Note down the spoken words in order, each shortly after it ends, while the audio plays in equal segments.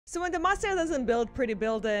So when 𝗬𝗧𝗧 doesn't build pretty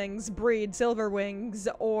buildings, breed silver wings,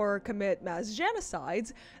 or commit mass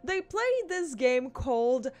genocides, they play this game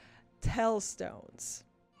called Tellstones.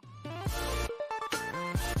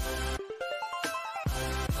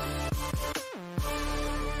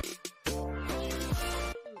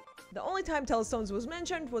 The only time Tellstones was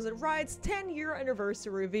mentioned was at Riot's 10-year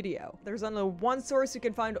anniversary video. There's only one source you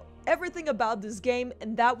can find everything about this game,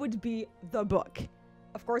 and that would be the book.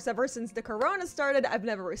 Of course, ever since the corona started, I've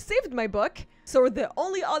never received my book, so the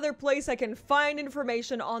only other place I can find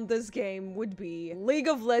information on this game would be League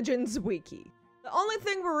of Legends Wiki. The only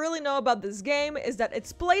thing we really know about this game is that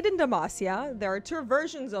it's played in 𝗬𝗧𝗧. There are two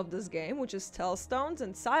versions of this game, which is Tellstones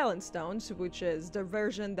and 𝗤𝗚stones, which is the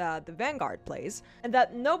version that the Vanguard plays, and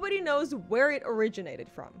that nobody knows where it originated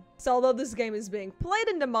from. So although this game is being played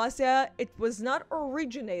in 𝗬𝗧𝗧, it was not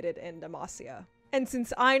originated in 𝗬𝗬𝗧. And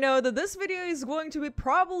since I know that this video is going to be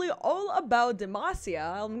probably all about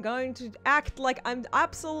𝗬𝗬𝗧, I'm going to act like I'm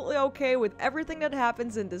absolutely okay with everything that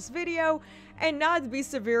happens in this video and not be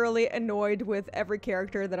severely annoyed with every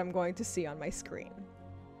character that I'm going to see on my screen.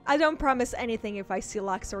 I don't promise anything if I see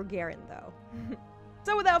𝗏𝗏 or Garen though.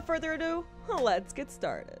 So without further ado, let's get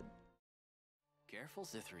started. Careful,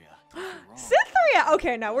 𝗬𝗏𝗧. 𝗬𝗏𝗧!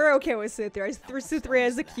 Okay, now we're okay with 𝗬𝗏𝗧. 𝗬𝗏𝗧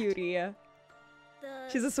is a cutie.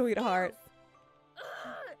 She's a sweetheart.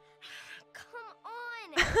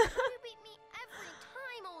 You beat me every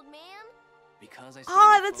time, old man. Because I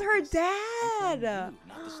Oh, that's her dad. You,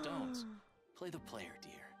 not the stones. Play the player,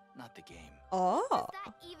 dear, not the game. Oh. What does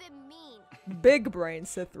that even mean? Big brain,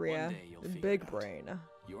 One 𝗬𝗏𝗧. day you'll figure Big it out. brain.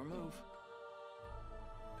 Your move.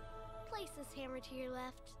 Place this hammer to your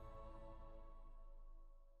left.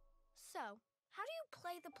 So, how do you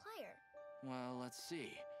play the player? Well, let's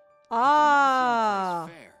see. Ah. A 𝗬𝗧𝗧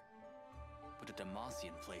plays fair, but a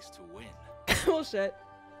𝗬𝗬𝗧𝗧 plays to win. Bullshit.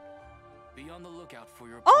 Be on the lookout for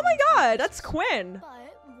your Oh my opponent's god, that's weaknesses. Quinn.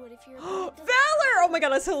 But what if you're Valor! Oh my god,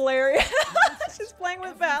 that's hilarious. She's playing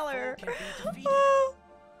with Every Valor. foe can be defeated. Oh.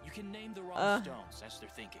 You can name the wrong stones as they're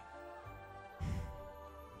thinking.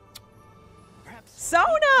 Perhaps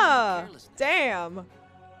Sona! Damn.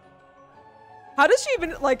 How does she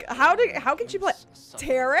even, like, how can she play?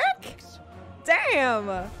 Taric?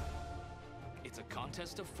 Damn. It's a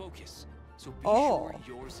contest of focus, so be Oh. sure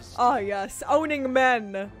yours is Oh yes, owning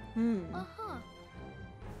men. Uh-huh.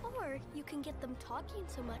 Or you can get them talking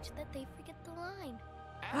so much that they forget the line.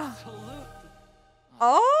 absolute.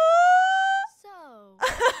 Oh! So,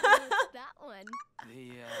 what's that one?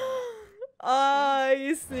 The Oh,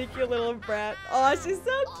 you sneaky little brat. Oh, she's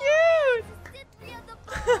so cute. 𝗬𝗧𝗧 the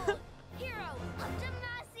Bold, hero of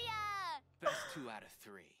𝗬𝗬𝗧𝗧. best 2 out of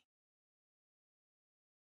 3.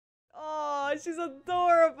 Oh, she's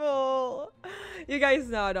adorable. You guys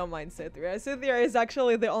know I don't mind 𝗬𝗧𝗧. 𝗬𝗧𝗧 is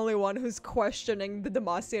actually the only one who's questioning the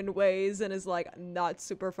𝗬𝗬𝗧𝗧 ways and is like not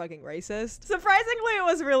super fucking racist. Surprisingly, it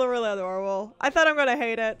was really, really adorable. I thought I'm gonna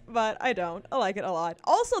hate it, but I don't. I like it a lot.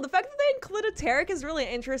 Also, the fact that they included Taric is really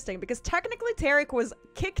interesting because technically Taric was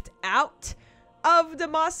kicked out of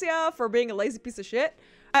𝗬𝗬𝗧𝗧 for being a lazy piece of shit.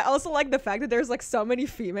 I also like the fact that there's like so many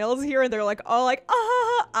females here and they're like, oh, like,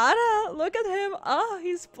 ah, Ana, look at him. Ah,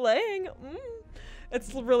 he's playing.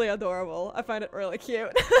 It's really adorable. I find it really cute.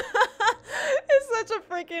 He's such a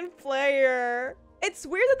freaking player. It's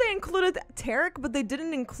weird that they included Taric, but they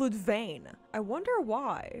didn't include Vayne. I wonder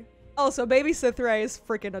why. Also, baby 𝗬𝗧𝗧 is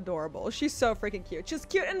freaking adorable. She's so freaking cute. She's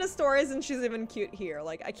cute in the stories and she's even cute here.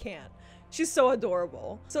 Like, I can't. She's so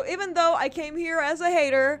adorable. So even though I came here as a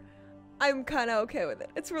hater, I'm kind of okay with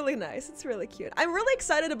it. It's really nice. It's really cute. I'm really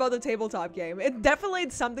excited about the tabletop game. It definitely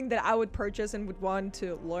is something that I would purchase and would want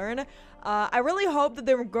to learn. I really hope that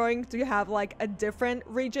they're going to have like a different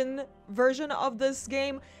region version of this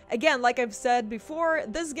game. Again, like I've said before,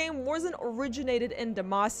 this game wasn't originated in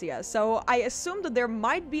𝗬𝗬𝗧𝗧, so I assume that there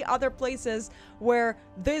might be other places where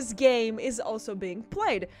this game is also being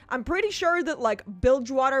played. I'm pretty sure that like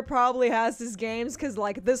Bilgewater probably has these games because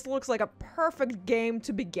like this looks like a perfect game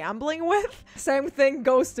to be gambling with. Same thing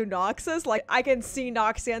goes to Noxus. Like I can see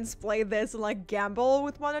Noxians play this and like gamble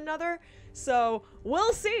with one another. So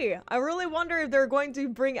we'll see. I really wonder if they're going to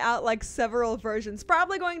bring out like several versions.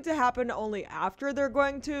 Probably going to happen only after they're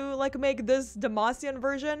going to like make this 𝗬𝗬𝗧𝗧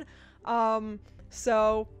version.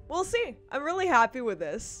 So we'll see. I'm really happy with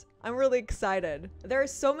this. I'm really excited. There are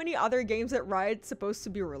so many other games that Riot's supposed to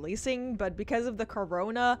be releasing, but because of the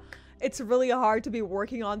corona, it's really hard to be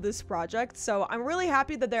working on this project. So I'm really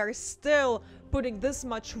happy that they're still putting this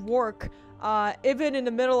much work even in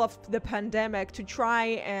the middle of the pandemic, to try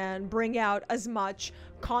and bring out as much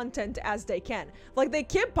content as they can. Like, they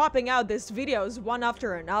keep popping out these videos one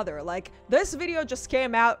after another. Like, this video just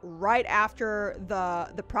came out right after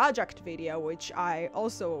the project video, which I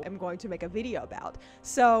also am going to make a video about.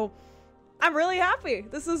 So I'm really happy.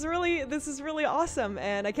 This is really awesome,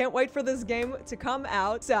 and I can't wait for this game to come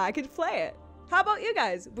out so I can play it. How about you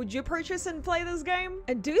guys? Would you purchase and play this game?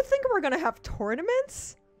 And do you think we're gonna have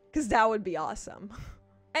tournaments? Because that would be awesome.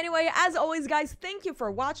 Anyway, as always, guys, thank you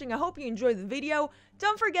for watching. I hope you enjoyed the video.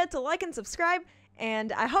 Don't forget to like and subscribe,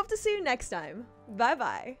 and I hope to see you next time. Bye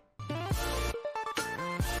bye.